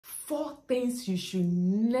4 things you should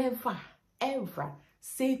never ever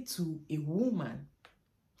say to a woman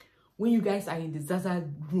when you guys are in the Zaza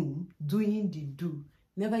room doing the do.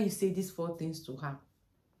 Never you say these 4 things to her.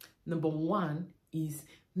 Number 1 is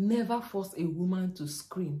never force a woman to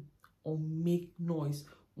scream or make noise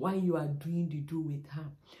while you are doing the do with her.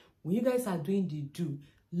 When you guys are doing the do,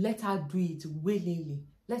 let her do it willingly.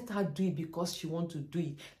 Let her do it because she wants to do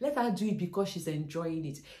it. Let her do it because she's enjoying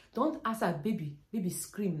it. Don't ask her, baby,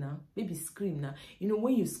 scream now. Baby, scream now. You know,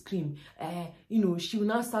 when you scream, you know, she will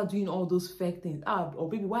now start doing all those fake things. Or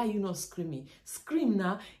baby, why are you not screaming? Scream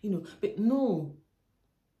now, you know. But no.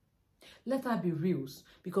 Let her be real.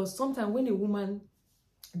 Because sometimes when a woman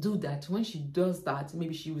do that, when she does that,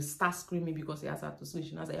 maybe she will start screaming because he has her to sleep.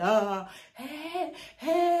 She'll not say, hey,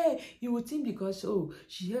 hey. You would think because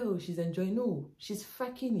she's enjoying. No, she's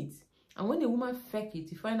faking it. And when a woman fake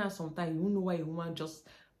it, you find out sometimes you won't know why a woman just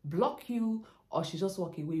block you or she just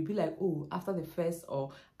walk away. You'll be like, oh, after the first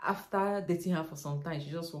or after dating her for some time,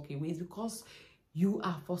 she just walk away. It's because you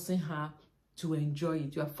are forcing her to enjoy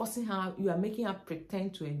it. You are forcing her, you are making her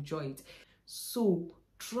pretend to enjoy it. So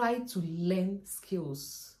try to learn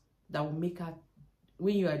skills that will make her,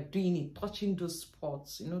 when you are doing it, touching those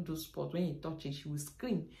spots, you know, those spots, when you touch it, she will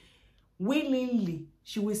scream. Willingly,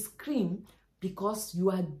 she will scream because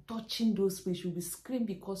you are touching those spots. She will scream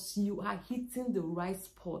because you are hitting the right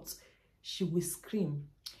spots. She will scream.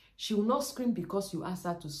 She will not scream because you ask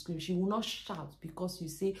her to scream. She will not shout because you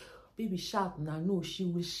say, baby, shout now. No, she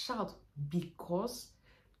will shout because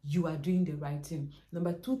you are doing the right thing.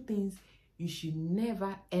 Number 2 things you should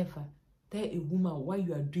never ever tell a woman while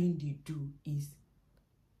you are doing the do is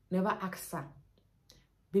never ask her,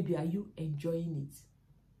 baby, are you enjoying it?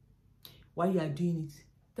 While you are doing it,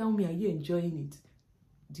 tell me, are you enjoying it?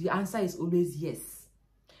 The answer is always yes,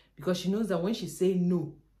 because she knows that when she say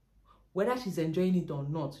no, whether she's enjoying it or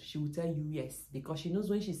not, she will tell you yes, because she knows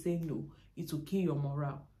when she say no, it will kill your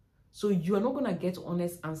morale. So you are not going to get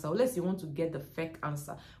honest answer unless you want to get the fake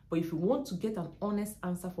answer. But if you want to get an honest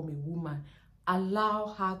answer from a woman, allow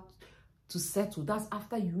her to settle. That's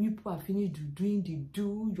after you people are finished doing the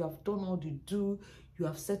do, you have done all the do, you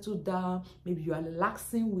have settled down, maybe you are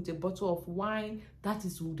relaxing with a bottle of wine. That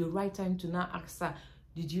is the right time to now ask her,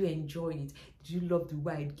 did you enjoy it? Did you love the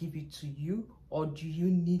way I give it to you? Or do you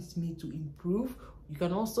need me to improve? You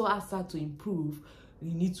can also ask her to improve.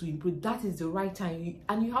 You need to improve. That is the right time.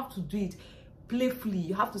 And you have to do it playfully.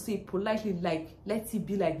 You have to say it politely, like, let it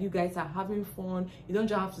be like you guys are having fun. You don't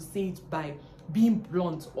just have to say it by being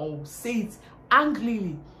blunt or say it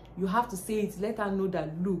angrily. You have to say it, let her know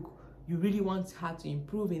that, look, you really want her to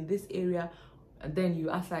improve in this area. And then you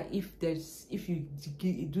ask her if you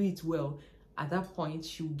do it well. At that point,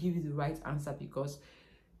 she will give you the right answer, because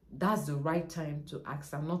that's the right time to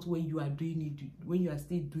ask her, not when you are doing it, when you are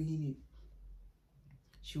still doing it.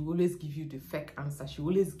 She will always give you the fake answer. She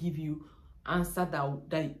will always give you answer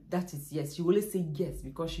that is yes. She will always say yes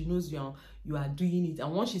because she knows you are doing it.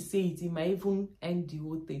 And once she say it, it might even end the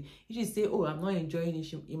whole thing. If she say, oh, I'm not enjoying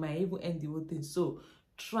it, it might even end the whole thing. So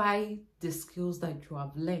try the skills that you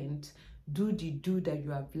have learned. Do the do that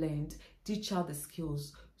you have learned. Teach her the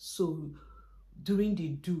skills. So during the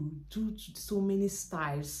do so many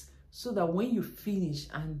styles, so that when you finish,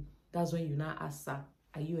 and that's when you now ask her,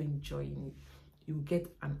 are you enjoying it? You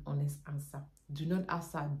get an honest answer. Do not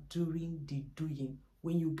ask her during the doing,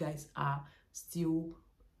 when you guys are still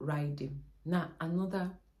riding. Now, another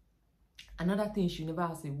thing you should never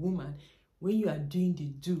ask a woman, when you are doing the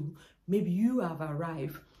do, maybe you have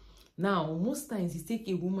arrived. Now, most times it takes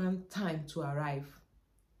a woman time to arrive.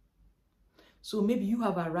 So maybe you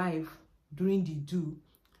have arrived during the do,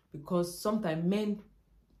 because sometimes men,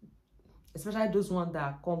 especially those ones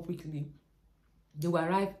that come quickly, they will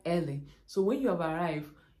arrive early. So when you have arrived,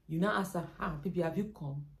 you now ask her, baby, have you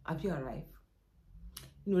come? Have you arrived?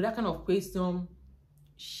 You know, that kind of question,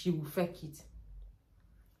 she will fake it.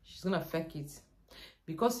 She's gonna fake it.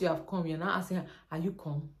 Because you have come, you're now asking her, are you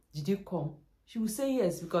come? Did you come? She will say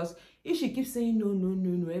yes, because if she keeps saying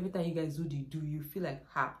no, every time you guys do the do, you feel like,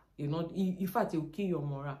 you're not, in fact, it will kill your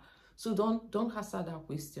morale. So don't ask her that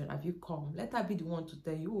question, have you come? Let her be the one to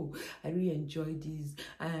tell you, oh, I really enjoyed this.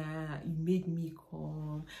 You made me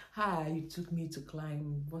come. You took me to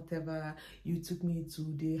climb whatever. You took me to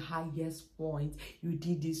the highest point. You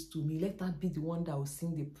did this to me. Let her be the one that will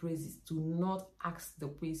sing the praises. Do not ask the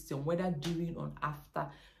question, whether during or after.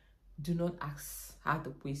 Do not ask her the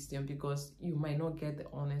question, because you might not get the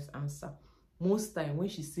honest answer. Most time when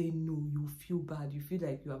she say no, you feel bad. You feel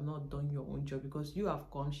like you have not done your own job, because you have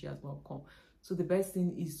come, she has not come. So the best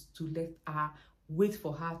thing is to let her wait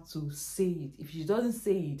for her to say it. If she doesn't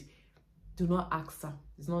say it, do not ask her.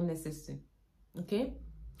 It's not necessary. Okay?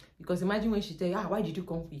 Because imagine when she tell you, why did you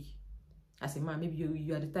come quick? As a man, maybe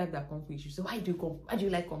you are the type that come quick. You say, why do you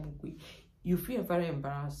like coming quick? You feel very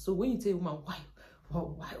embarrassed. So when you tell a woman, why?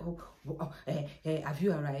 Have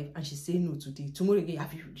you arrived? And she say no today. Tomorrow again,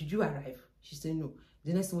 did you arrive? She say no.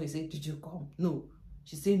 The next one you say, did you come? No.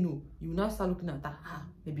 She say no. You now start looking at her.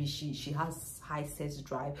 Maybe she has high sex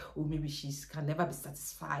drive, or maybe she can never be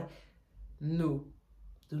satisfied. No.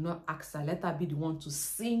 Do not ask her. Let her be the one to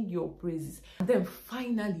sing your praises. And then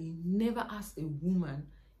finally, never ask a woman,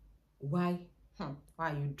 why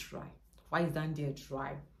are you dry? Why is that there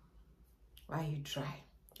dry? Why are you dry?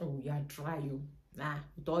 Oh, you are dry.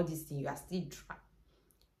 With all these things, you are still dry.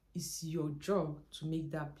 It's your job to make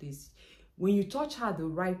that place. When you touch her the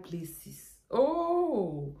right places,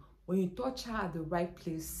 when you touch her at the right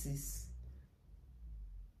places,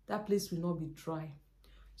 that place will not be dry.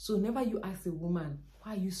 So never you ask a woman,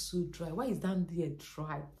 why are you so dry? Why is that there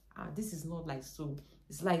dry? This is not like so.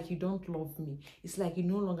 It's like you don't love me. It's like you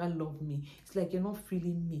no longer love me. It's like you're not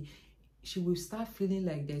feeling me. She will start feeling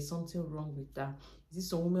like there's something wrong with her.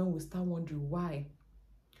 This woman will start wondering why.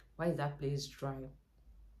 Why is that place dry?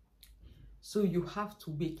 So you have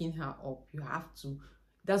to waken her up. You have to.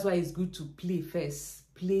 That's why it's good to play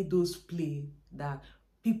first. Play those play that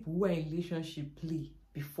people who are in relationship play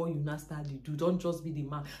before you now start the do. Don't just be the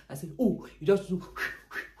man and say, oh, you just do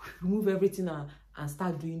remove everything and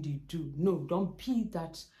start doing the do. No, don't be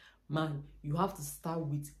that man. You have to start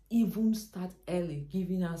start early,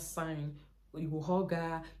 giving her sign. You will hug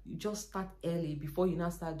her. You just start early before you now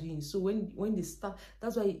start doing. So when they start,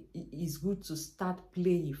 that's why it's good to start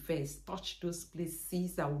playing first. Touch those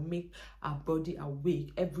places that will make our body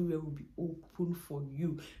awake. Everywhere will be open for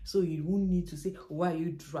you. So you won't need to say, why are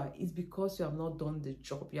you dry? It's because you have not done the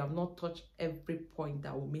job. You have not touched every point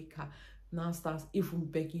that will make her now start even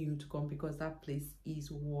begging you to come, because that place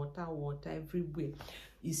is water everywhere.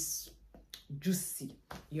 It's juicy.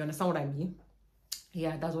 You understand what I mean?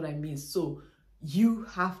 Yeah, that's what I mean. So you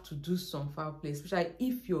have to do some foul play, especially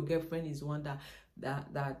if your girlfriend is one that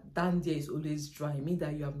down there is always dry. It means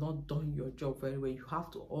that you have not done your job very well. You have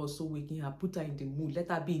to also waken her, put her in the mood, let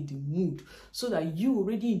her be in the mood, so that you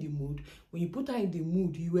already in the mood. When you put her in the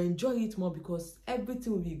mood, you enjoy it more, because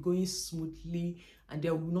everything will be going smoothly and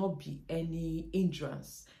there will not be any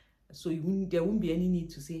hindrance. So there won't be any need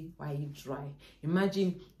to say, why are you dry?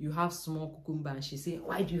 Imagine you have small cucumber and she say,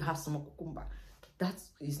 why do you have small cucumber? That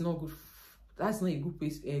is not good. That's not a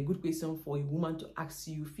good question for a woman to ask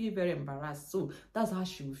you. You feel very embarrassed. So that's how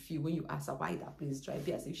she will feel when you ask her why that place is dry.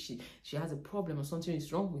 Be as if she has a problem or something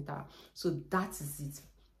is wrong with her. So that is it.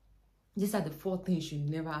 These are the 4 things you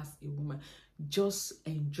never ask a woman. Just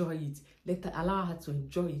enjoy it. Allow her to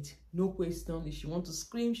enjoy it. No question. If she want to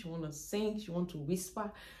scream, she want to sing, she want to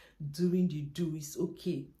whisper during the do, it's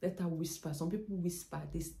okay. Let her whisper. Some people whisper,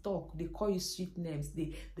 they talk, they call you sweet names,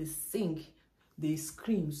 they sing, they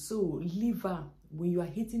scream. So leave her. When you are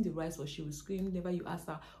hitting the rice, or she will scream. Never you ask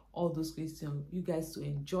her all those questions. You guys to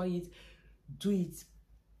enjoy it, do it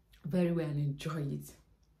very well and enjoy it.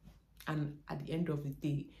 And at the end of the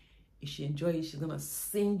day, if she enjoys it, she's gonna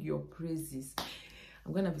sing your praises.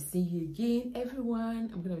 I'm gonna be seeing you again, everyone.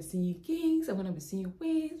 I'm gonna be seeing you kings. I'm gonna be seeing you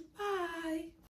queens. Bye.